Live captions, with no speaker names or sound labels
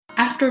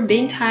After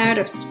being tired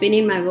of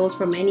spinning my wheels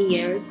for many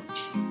years,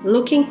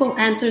 looking for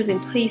answers in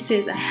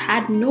places I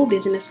had no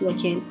business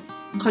looking,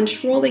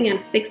 controlling and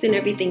fixing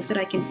everything so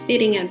that I can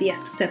fit in and be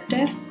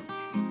accepted,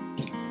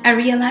 I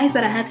realized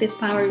that I had this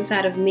power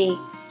inside of me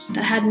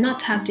that I had not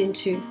tapped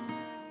into.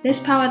 This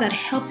power that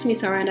helped me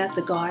surrender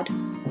to God,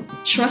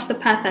 trust the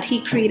path that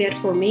He created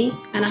for me,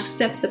 and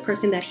accept the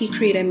person that He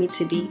created me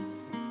to be.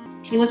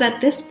 It was at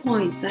this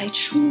point that I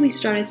truly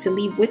started to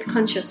live with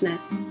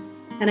consciousness,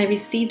 and I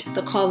received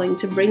the calling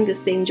to bring the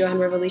same joy and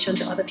revelation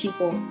to other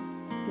people.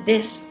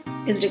 This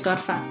is the God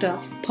Factor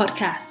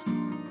podcast.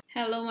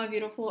 Hello, my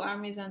beautiful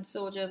armies and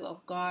soldiers of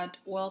God.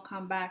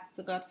 Welcome back to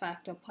the God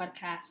Factor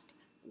podcast,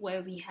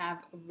 where we have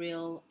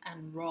real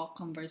and raw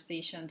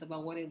conversations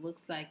about what it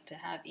looks like to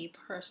have a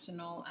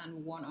personal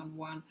and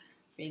one-on-one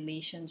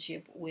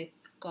relationship with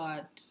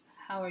God.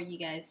 How are you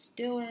guys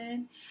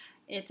doing?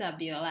 It's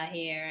Abiola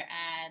here,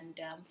 and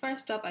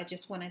first up, I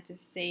just wanted to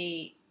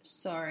say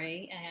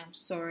sorry. I am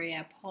sorry. I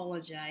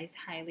apologize.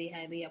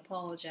 Highly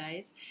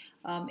apologize.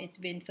 It's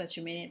been such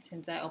a minute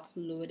since I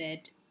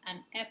uploaded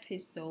an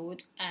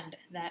episode, and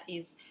that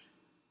is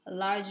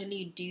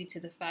largely due to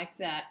the fact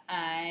that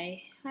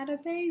I had a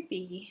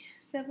baby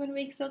 7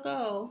 weeks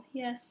ago.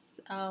 Yes,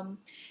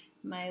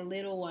 my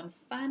little one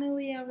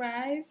finally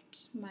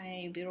arrived.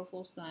 My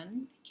beautiful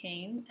son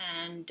came,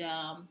 and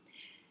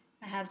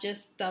I have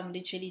just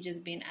literally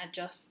just been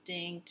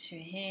adjusting to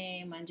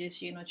him and just,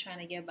 trying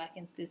to get back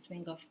into the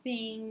swing of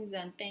things.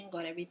 And thank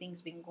God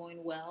everything's been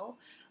going well.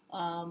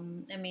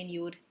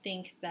 You would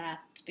think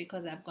that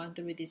because I've gone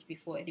through this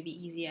before, it'd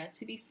be easier.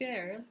 To be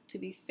fair,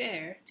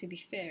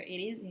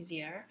 it is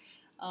easier.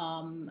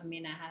 I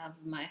have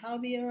my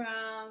hubby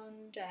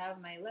around, I have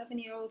my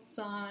 11-year-old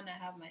son,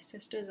 I have my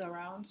sisters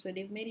around, so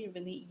they've made it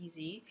really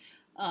easy.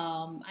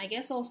 I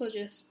guess also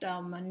just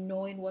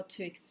knowing what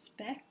to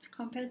expect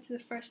compared to the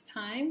first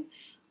time.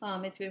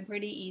 It's been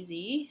pretty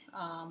easy.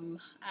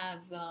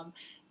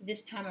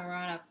 This time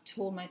around, I've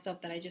told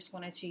myself that I just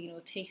wanted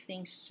to, take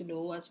things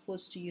slow as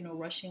opposed to,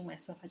 rushing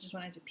myself. I just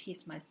wanted to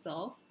pace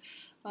myself.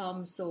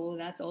 So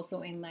that's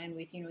also in line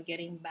with,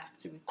 getting back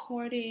to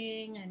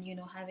recording and,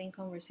 having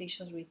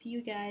conversations with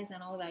you guys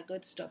and all that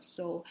good stuff.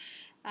 So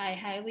I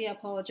highly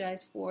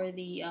apologize for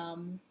the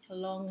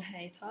long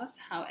hiatus.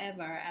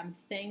 However, I'm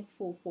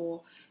thankful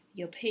for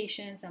your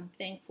patience. I'm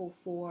thankful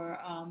for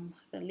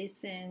the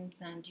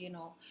listens, and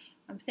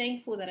I'm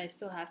thankful that I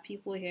still have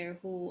people here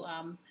who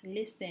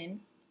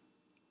listen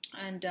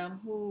and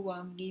who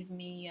give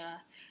me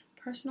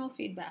personal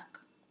feedback.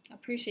 I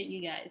appreciate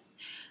you guys.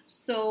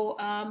 So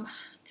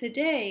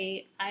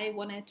today I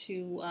wanted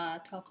to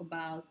talk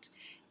about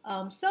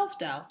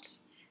self-doubt,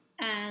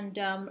 and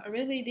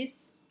really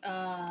this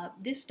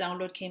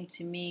download came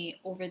to me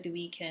over the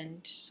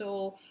weekend.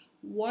 So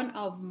one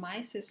of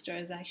my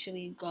sisters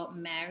actually got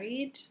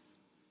married.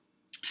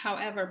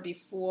 However,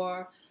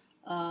 before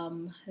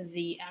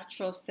the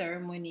actual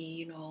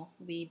ceremony,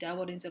 we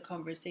dabbled into a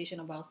conversation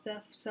about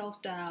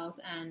self-doubt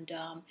and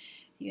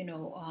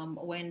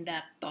when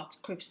that thought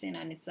creeps in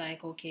and it's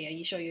like, okay, are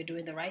you sure you're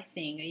doing the right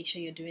thing? Are you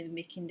sure you're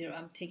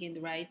taking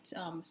the right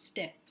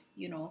step?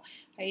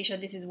 Are you sure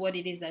this is what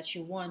it is that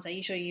you want? Are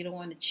you sure you don't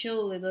want to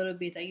chill a little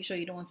bit? Are you sure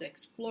you don't want to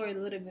explore a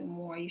little bit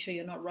more? Are you sure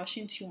you're not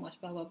rushing too much?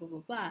 Blah, blah, blah, blah,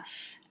 blah.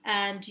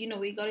 And,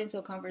 we got into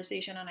a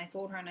conversation and I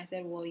told her and I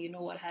said, well, you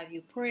know what? Have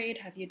you prayed?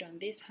 Have you done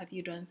this? Have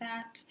you done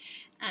that?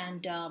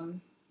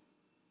 And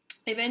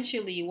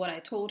eventually what I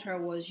told her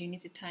was you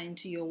need to tie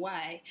into your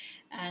why.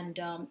 And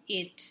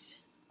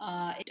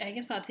I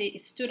guess I'll say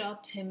it stood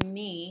out to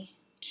me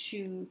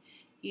to,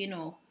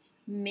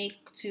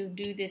 to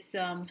do this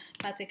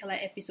particular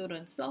episode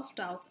on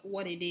self-doubt,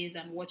 what it is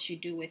and what you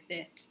do with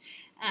it.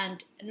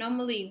 And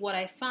normally what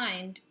I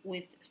find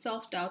with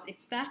self-doubt,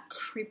 it's that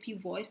creepy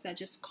voice that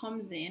just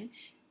comes in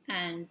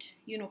and,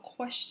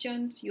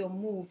 questions your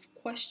move,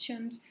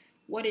 questions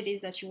what it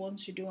is that you want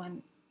to do,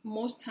 and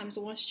most times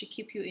wants to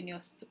keep you in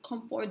your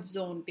comfort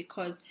zone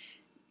because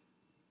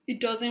it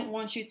doesn't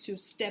want you to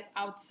step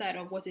outside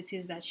of what it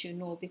is that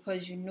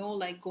because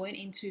like going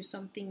into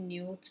something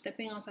new,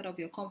 stepping outside of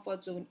your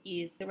comfort zone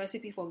is the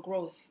recipe for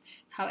growth.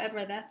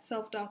 However, that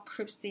self-doubt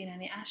creeps in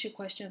and it asks you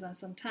questions, and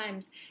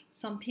sometimes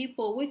some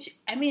people,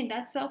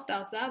 that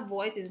self-doubt, that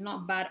voice is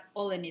not bad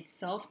all in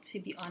itself, to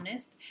be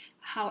honest.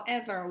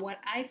 However, what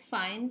I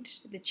find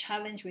the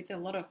challenge with a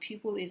lot of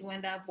people is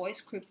when that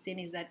voice creeps in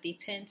is that they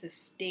tend to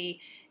stay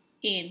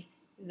in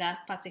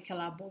that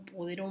particular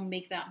bubble. They don't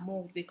make that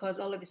move because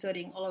all of a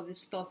sudden all of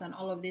these thoughts and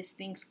all of these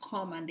things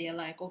come and they're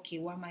like, okay,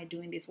 why am I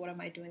doing this? What am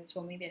I doing this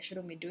for? Maybe I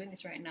shouldn't be doing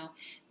this right now.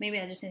 Maybe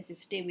I just need to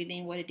stay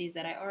within what it is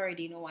that I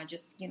already know and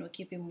just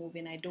keep it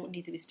moving. I don't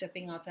need to be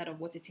stepping outside of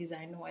what it is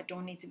I know. I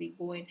don't need to be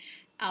going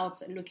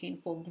out looking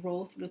for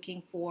growth,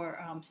 looking for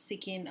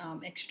seeking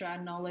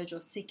extra knowledge or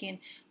seeking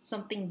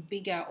something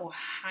bigger or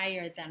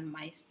higher than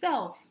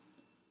myself.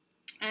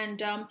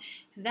 And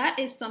that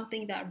is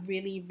something that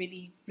really,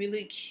 really,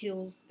 really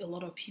kills a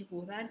lot of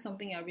people. That's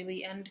something that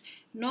really, and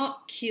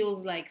not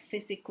kills like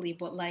physically,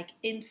 but like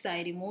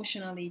inside,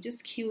 emotionally,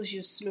 just kills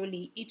you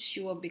slowly, eats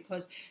you up,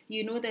 because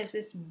you know there's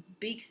this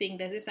big thing,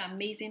 there's this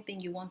amazing thing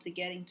you want to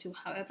get into.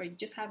 However, you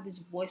just have this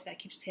voice that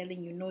keeps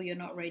telling you, no, you're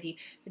not ready.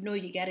 No,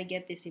 you got to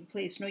get this in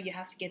place. No, you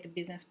have to get the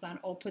business plan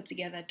all put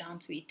together down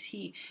to a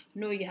T.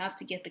 No, you have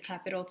to get the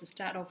capital to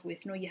start off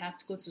with. No, you have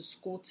to go to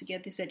school to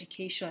get this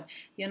education.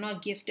 You're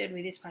not gifted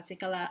with this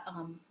particular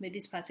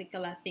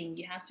thing.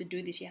 You have to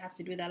do this, you have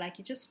to do that. Like,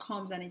 it just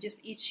comes and it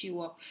just eats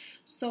you up.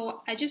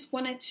 So I just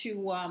wanted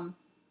to I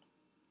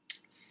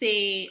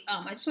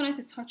just wanted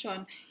to touch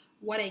on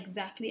what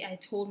exactly I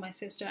told my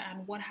sister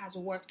and what has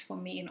worked for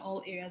me in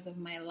all areas of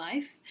my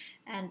life.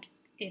 And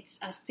it's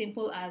as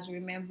simple as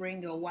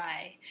remembering your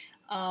why.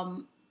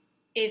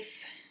 If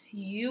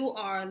you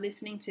are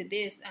listening to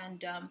this,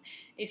 and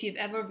if you've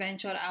ever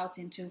ventured out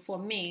into, for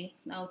me,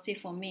 I would say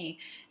for me,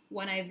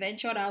 when I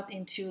ventured out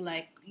into,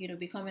 like,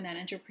 becoming an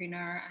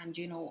entrepreneur and,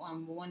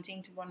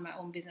 wanting to run my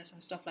own business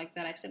and stuff like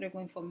that, I started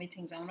going for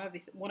meetings. And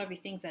one of the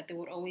things that they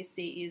would always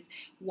say is,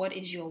 what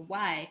is your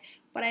why?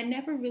 But I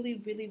never really,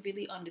 really,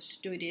 really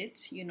understood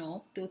it.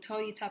 They'll tell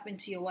you tap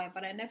into your why,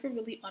 but I never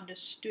really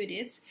understood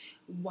it.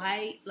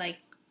 Why, like,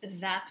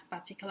 that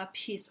particular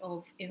piece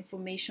of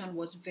information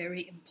was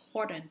very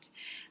important.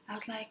 I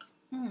was like,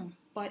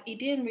 but it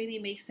didn't really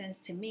make sense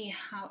to me.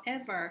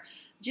 However,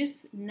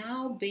 just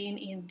now being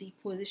in the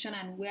position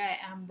and where I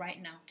am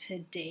right now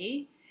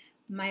today,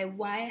 my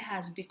why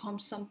has become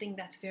something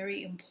that's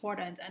very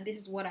important. And this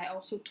is what I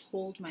also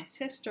told my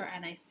sister.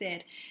 And I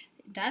said,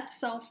 that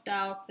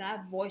self-doubt,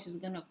 that voice is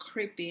going to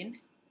creep in,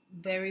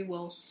 very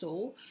well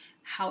so.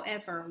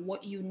 However,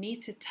 what you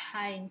need to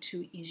tie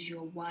into is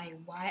your why.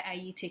 Why are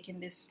you taking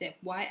this step?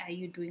 Why are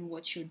you doing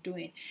what you're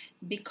doing?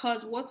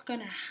 Because what's going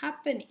to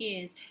happen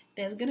is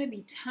there's going to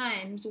be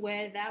times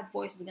where that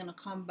voice is going to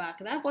come back.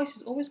 That voice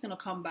is always going to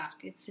come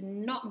back. It's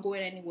not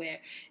going anywhere.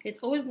 It's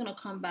always going to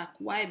come back.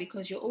 Why?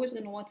 Because you're always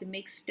going to want to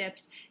make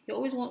steps. You're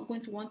always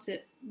going to want to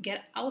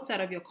get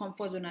outside of your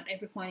comfort zone at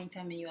every point in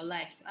time in your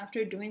life.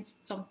 After doing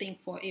something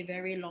for a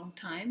very long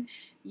time,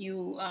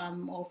 you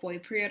or for a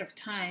period of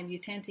time, you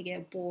tend to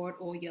get bored,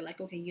 or you're like,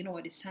 okay, you know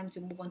what, it's time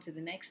to move on to the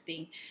next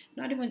thing.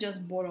 Not even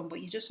just boredom, but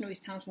you just know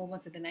it's time to move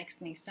on to the next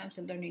thing. It's time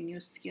to learn a new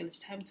skill. It's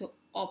time to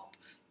up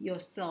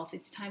yourself.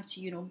 It's time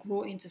to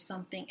grow into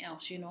something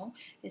else.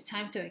 It's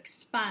time to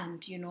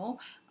expand.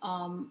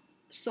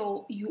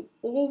 So you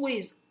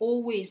always,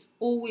 always,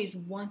 always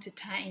want to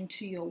tie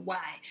into your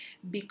why,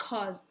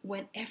 because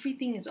when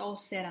everything is all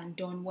said and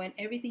done, when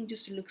everything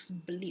just looks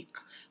bleak,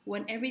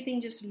 when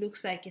everything just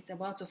looks like it's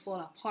about to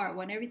fall apart,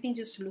 when everything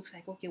just looks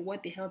like, okay,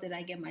 what the hell did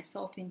I get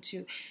myself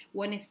into?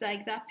 When it's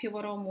like that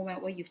pivotal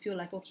moment where you feel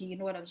like, okay, you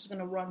know what, I'm just going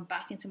to run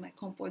back into my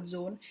comfort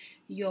zone,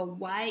 your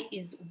why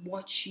is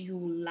what you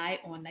lie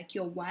on. Like,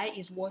 your why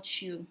is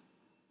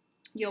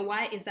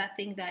that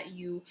thing that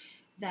you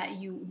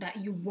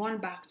run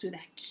back to,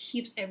 that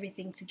keeps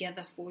everything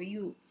together for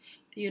you,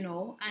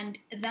 and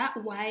that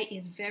why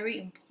is very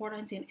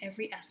important in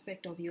every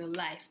aspect of your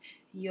life.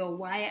 Your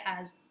why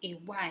as a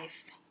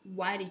wife,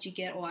 why did you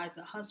get, or as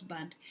a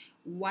husband,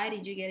 why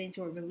did you get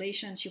into a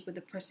relationship with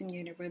the person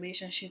you're in a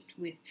relationship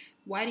with?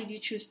 Why did you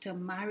choose to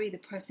marry the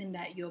person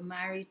that you're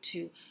married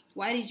to?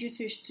 Why did you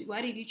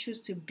choose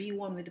to be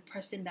one with the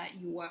person that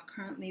you are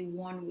currently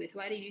one with?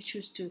 Why did you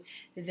choose to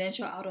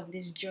venture out on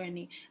this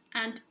journey?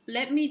 And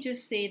let me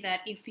just say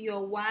that if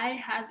your why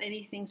has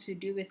anything to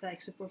do with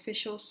like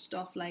superficial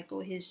stuff, like, oh,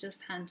 he's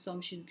just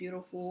handsome, she's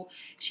beautiful,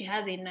 she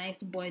has a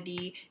nice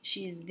body,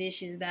 she's this,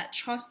 she's that,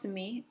 trust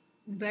me,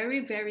 very,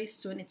 very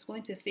soon it's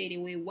going to fade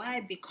away. Why?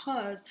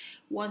 Because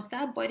once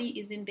that body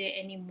isn't there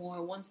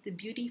anymore, once the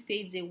beauty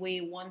fades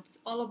away, once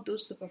all of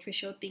those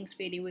superficial things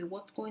fade away,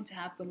 what's going to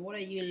happen? What are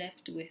you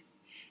left with?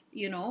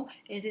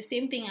 It's the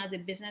same thing as a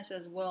business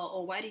as well.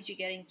 Or why did you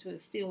get into a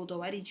field? Or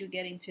why did you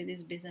get into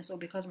this business? Or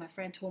because my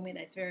friend told me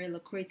that it's very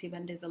lucrative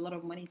and there's a lot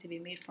of money to be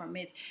made from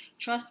it.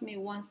 Trust me,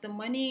 once the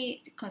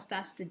money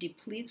starts to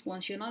deplete,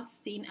 once you're not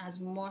seeing as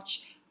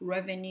much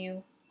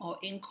revenue or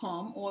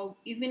income, or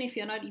even if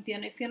you're not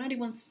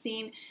even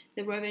seeing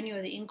the revenue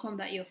or the income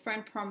that your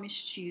friend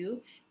promised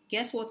you,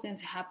 guess what's going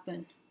to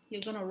happen?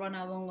 You're going to run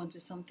along onto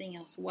something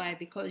else. Why?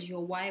 Because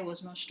your why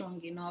was not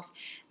strong enough.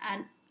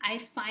 And I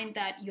find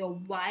that your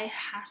why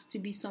has to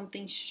be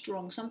something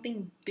strong,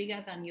 something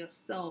bigger than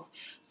yourself,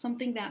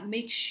 something that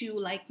makes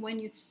you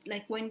when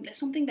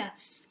something that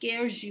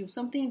scares you,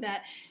 something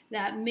that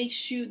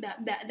makes you that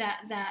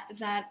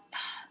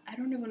I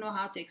don't even know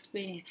how to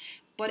explain it,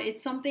 but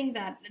it's something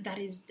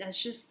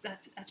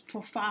that's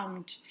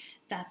profound,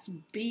 that's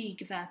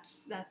big,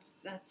 that's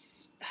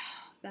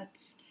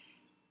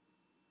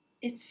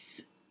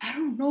it's I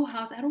don't know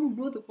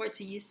the word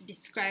to use to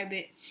describe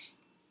it.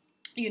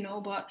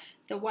 But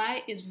the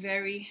why is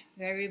very,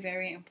 very,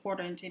 very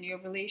important in your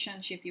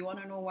relationship. You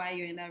want to know why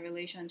you're in that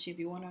relationship.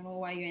 You want to know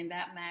why you're in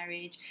that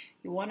marriage.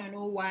 You want to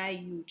know why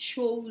you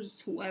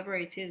chose whoever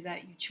it is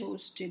that you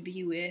chose to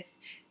be with.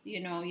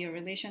 your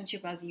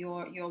relationship, as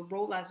your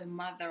role as a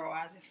mother or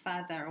as a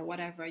father or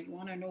whatever. You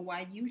want to know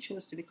why you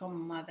chose to become a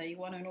mother. You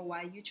want to know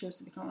why you chose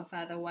to become a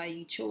father, why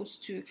you chose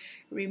to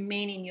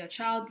remain in your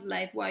child's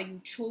life, why you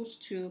chose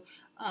to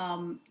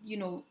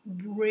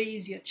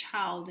raise your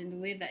child in the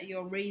way that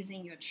you're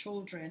raising your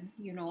children,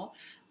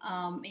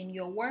 in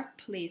your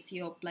workplace,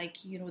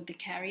 the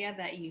career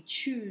that you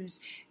choose,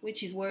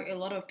 which is where a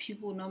lot of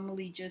people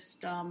normally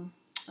just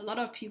a lot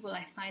of people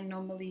I find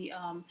normally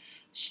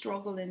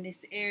struggle in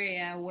this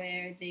area,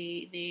 where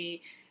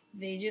they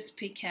just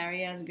pick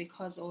careers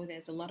because, oh,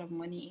 there's a lot of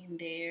money in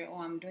there,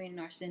 or I'm doing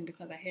nursing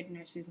because I heard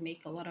nurses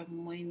make a lot of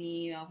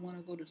money. I want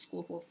to go to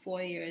school for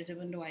 4 years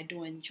even though I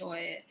don't enjoy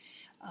it.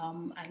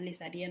 At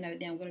least at the end of the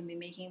day, I'm going to be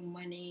making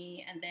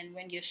money. And then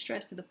when you're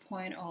stressed to the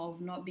point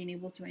of not being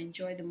able to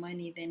enjoy the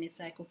money, then it's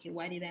like, okay,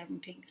 why did I even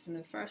pick this in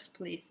the first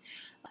place?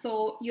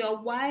 So your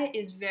why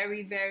is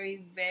very,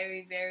 very,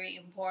 very, very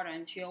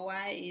important. Your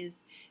why is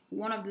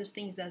one of those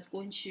things that's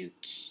going to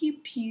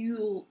keep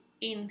you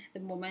in the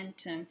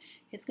momentum.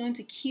 It's going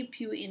to keep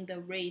you in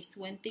the race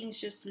when things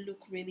just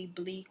look really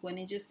bleak, when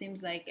it just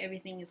seems like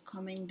everything is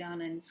coming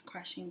down and it's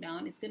crashing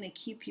down. It's going to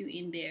keep you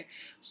in there.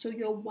 So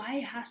your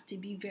why has to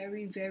be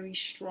very, very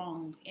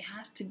strong. It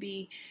has to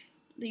be,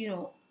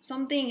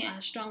 something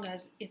as strong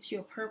as it's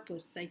your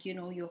purpose, like,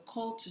 you're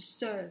called to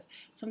serve.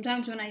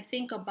 Sometimes when I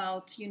think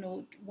about,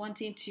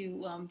 wanting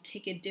to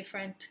take a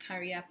different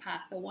career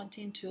path, or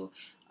wanting to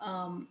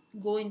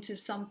go into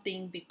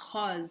something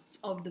because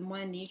of the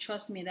money,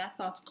 trust me, that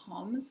thought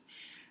comes.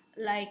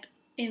 Like,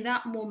 in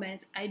that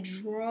moment, I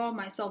draw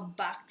myself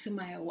back to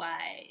my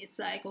why. It's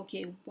like,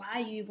 okay, why are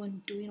you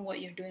even doing what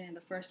you're doing in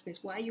the first place?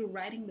 Why are you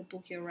writing the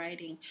book you're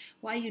writing?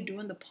 Why are you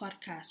doing the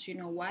podcast?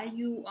 Why are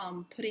you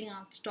putting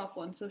out stuff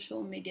on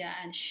social media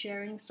and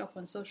sharing stuff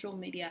on social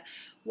media?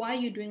 Why are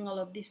you doing all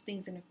of these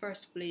things in the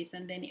first place?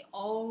 And then it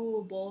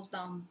all boils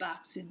down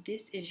back to,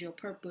 this is your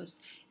purpose.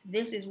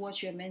 This is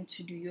what you're meant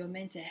to do. You're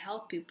meant to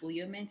help people.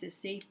 You're meant to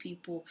save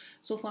people.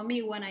 So for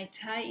me, when I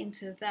tie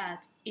into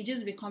that, it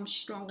just becomes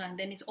stronger, and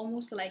then it's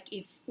almost like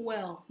a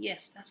fuel.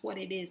 Yes, that's what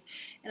it is.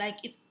 Like,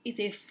 it's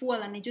a fuel,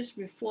 and it just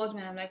refuels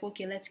me. And I'm like,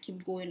 okay, let's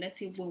keep going. Let's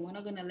keep going. We're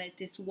not gonna let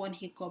this one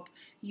hiccup,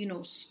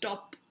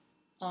 stop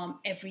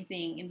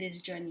everything in this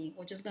journey.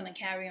 We're just gonna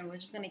carry on. We're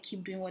just gonna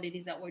keep doing what it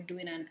is that we're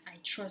doing, and I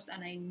trust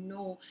and I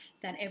know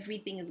that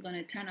everything is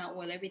gonna turn out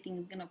well. Everything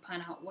is gonna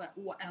pan out well.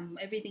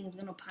 Everything is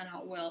gonna pan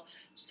out well.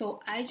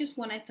 So I just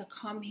wanted to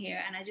come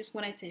here, and I just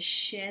wanted to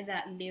share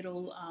that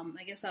little,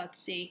 I guess I would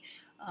say,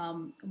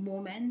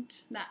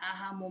 moment, that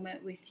aha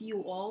moment with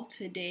you all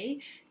today.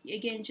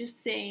 Again,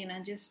 just saying,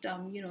 and just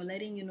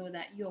letting you know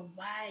that your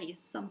why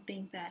is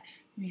something that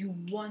you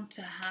want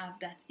to have,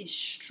 that is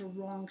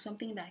strong,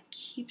 something that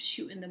keeps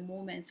you in the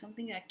moment,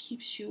 something that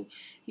keeps you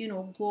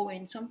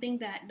going, something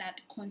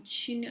that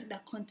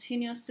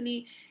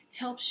continuously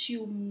helps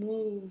you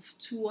move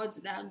towards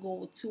that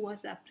goal,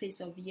 towards that place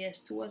of yes,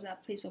 towards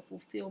that place of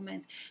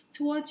fulfillment,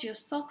 towards your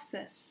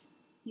success,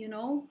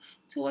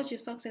 towards your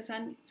success.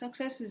 And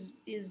success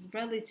is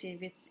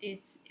relative.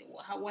 It's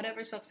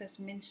whatever success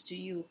means to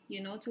you,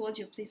 towards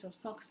your place of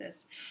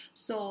success.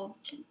 So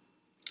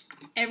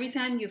every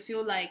time you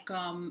feel like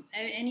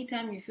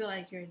anytime you feel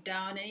like you're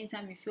down,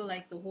 anytime you feel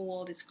like the whole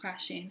world is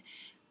crashing,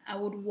 I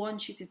would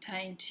want you to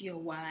tie into your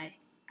why.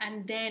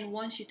 And then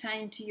once you tie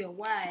into your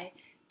why,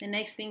 the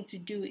next thing to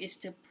do is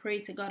to pray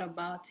to God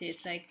about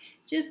it. Like,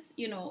 just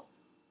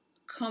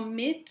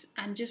commit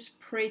and just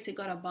pray to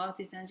God about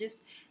it, and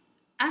just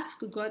ask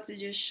God to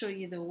just show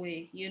you the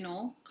way,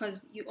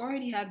 because you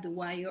already have the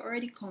why, you're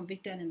already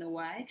convicted in the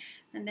why,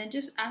 and then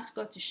just ask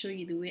God to show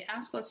you the way.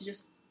 Ask God to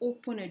just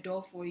open a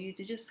door for you,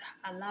 to just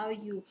allow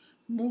you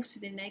move to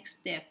the next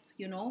step.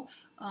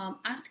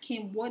 Ask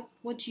Him,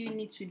 what do you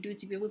need to do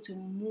to be able to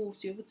move,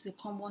 to be able to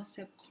come one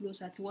step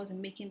closer towards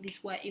making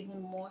this why even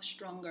more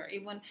stronger,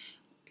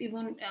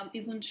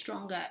 even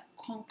stronger,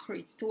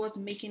 concrete, towards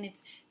making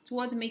it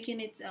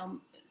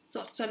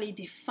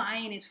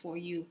solidifying it for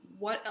you.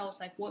 What else?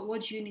 Like,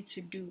 what do you need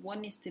to do? What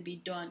needs to be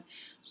done?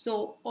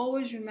 So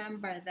always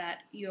remember that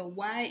your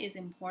why is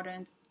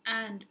important,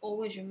 and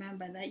always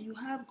remember that you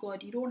have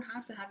God. You don't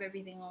have to have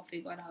everything all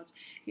figured out.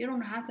 You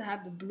don't have to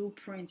have the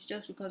blueprints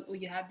just because,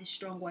 you have this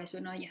strong why, so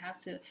now you have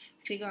to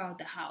figure out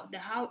the how. The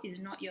how is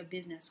not your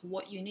business.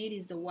 What you need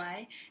is the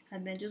why,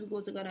 and then just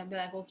go to God and be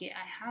like, okay,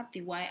 I have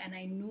the why, and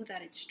I know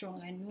that it's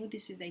strong. I know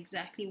this is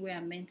exactly where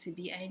I'm meant to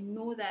be. I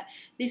know that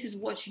this is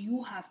what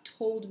you have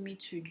told me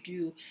to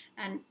do,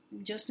 and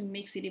just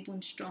makes it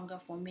even stronger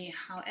for me.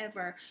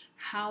 However,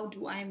 how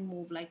do I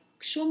move? Like,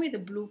 show me the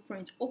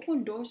blueprint,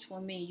 open doors for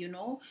me,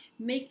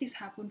 make this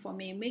happen for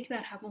me, make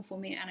that happen for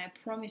me, and I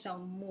promise I'll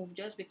move,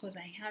 just because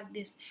I have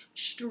this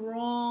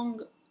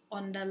strong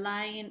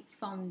underlying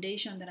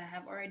foundation that I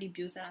have already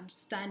built, that I'm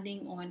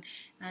standing on.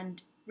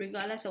 And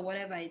regardless of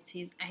whatever it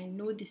is, I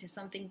know this is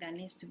something that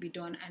needs to be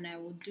done, and I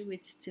will do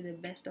it to the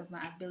best of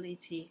my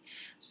ability.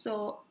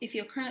 So if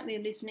you're currently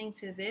listening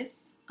to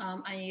this,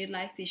 and you'd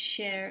like to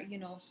share,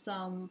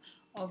 some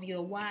of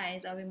your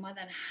whys, I'll be more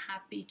than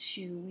happy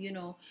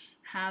to,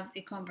 have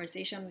a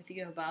conversation with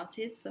you about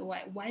it. So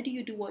why do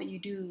you do what you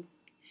do?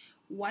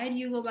 Why do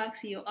you go back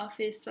to your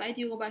office? Why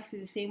do you go back to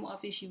the same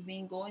office you've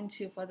been going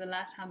to for the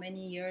last how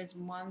many years,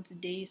 months,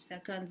 days,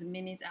 seconds,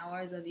 minutes,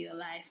 hours of your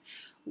life?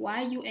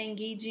 Why are you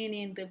engaging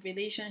in the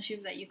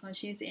relationships that you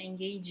continue to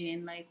engage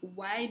in?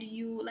 Why do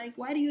you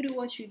do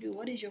what you do?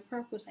 What is your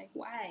purpose?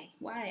 Why?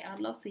 I'd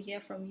love to hear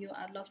from you.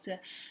 I'd love to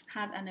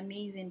have an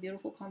amazing,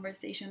 beautiful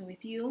conversation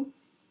with you.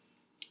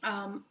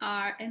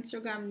 Our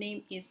Instagram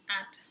name is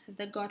at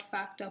the God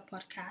Factor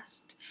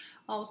Podcast.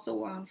 Also,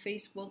 we're on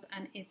Facebook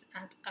and it's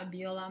at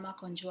Abiola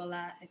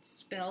Makanjuola. It's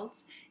spelled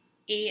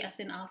A as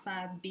in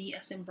Alpha, B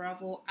as in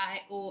Bravo,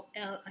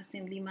 IOL as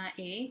in Lima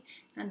A.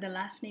 And the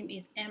last name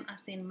is M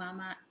as in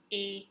Mama,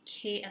 A,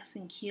 K as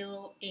in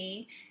Kilo,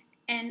 A,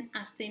 N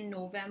as in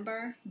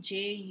November,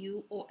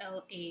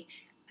 JUOLA.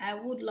 I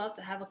would love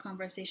to have a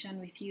conversation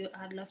with you.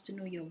 I'd love to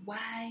know your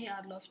why.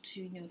 I'd love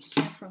to hear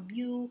from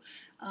you.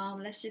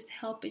 Let's just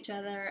help each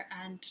other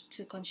and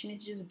to continue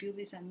to just build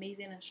this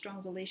amazing and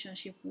strong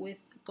relationship with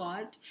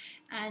God.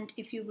 And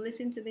if you've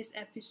listened to this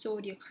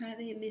episode, you're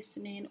currently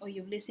listening, or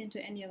you've listened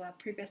to any of our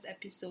previous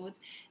episodes,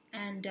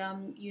 and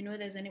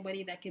there's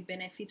anybody that could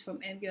benefit from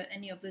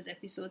any of those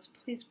episodes,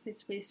 please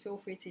feel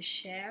free to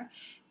share,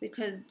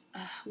 because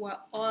we're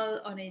all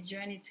on a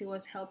journey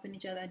towards helping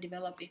each other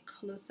develop a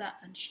closer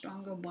and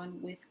stronger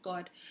bond with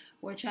God.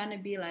 We're trying to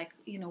be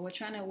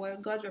we're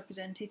God's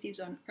representatives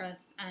on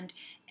earth, and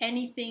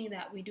anything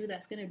that we do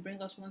that's going to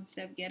bring us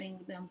getting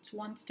them to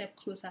one step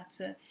closer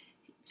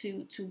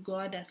to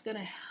God, that's going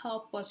to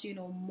help us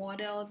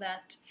model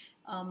that,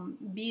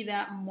 be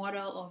that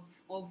model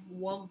of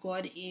what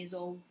God is,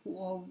 or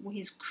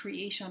his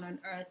creation on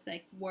earth.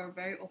 We're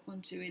very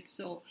open to it.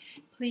 So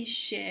please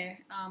share.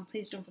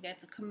 Please don't forget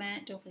to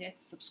comment. Don't forget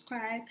to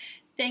subscribe.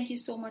 Thank you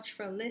so much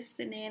for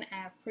listening.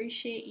 I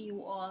appreciate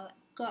you all.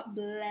 God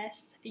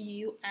bless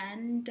you,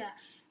 and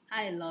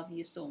I love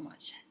you so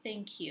much.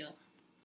 Thank you.